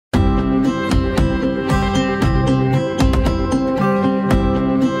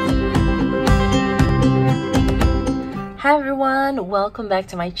everyone, welcome back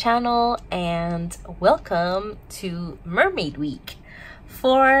to my channel and welcome to Mermaid Week.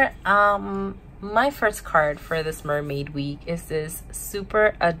 For my first card for this Mermaid Week is this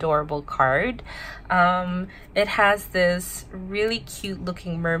super adorable card. It has this really cute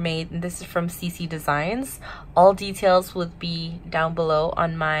looking mermaid, and this is from CC Designs. All details would be down below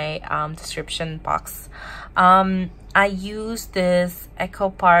on my description box. I used this Echo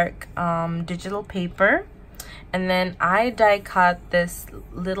Park digital paper, and then I die cut this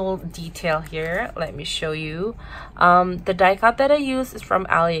little detail here. Let me show you. The die cut that I use is from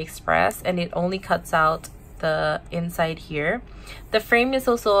AliExpress, and it only cuts out the inside here. The frame is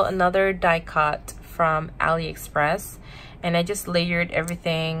also another die cut from AliExpress, and I just layered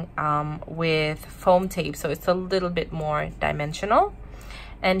everything with foam tape, so it's a little bit more dimensional.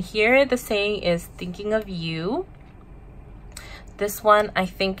 And here the saying is thinking of you. This one I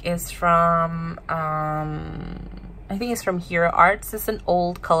think is from Hero Arts. It's an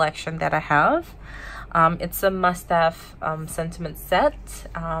old collection that I have. It's a must-have sentiment set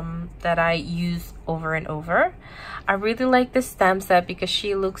that I use over and over. I really like this stamp set because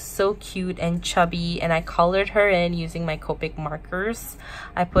she looks so cute and chubby, and I colored her in using my Copic markers.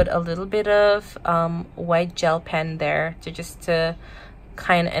 I put a little bit of white gel pen there to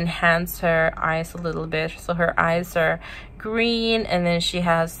kind of enhance her eyes a little bit. So her eyes are green, and then she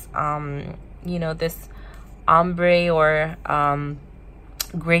has you know, this ombre or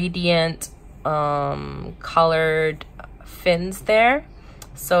gradient colored fins there.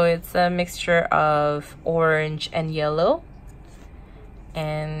 So it's a mixture of orange and yellow.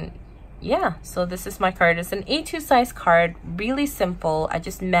 And yeah, so this is my card. It's an A2 size card, really simple. I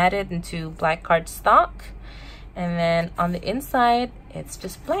just matted into black cardstock, and then on the inside it's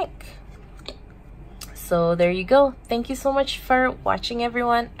just blank. So there you go. Thank you so much for watching,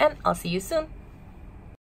 everyone, and I'll see you soon.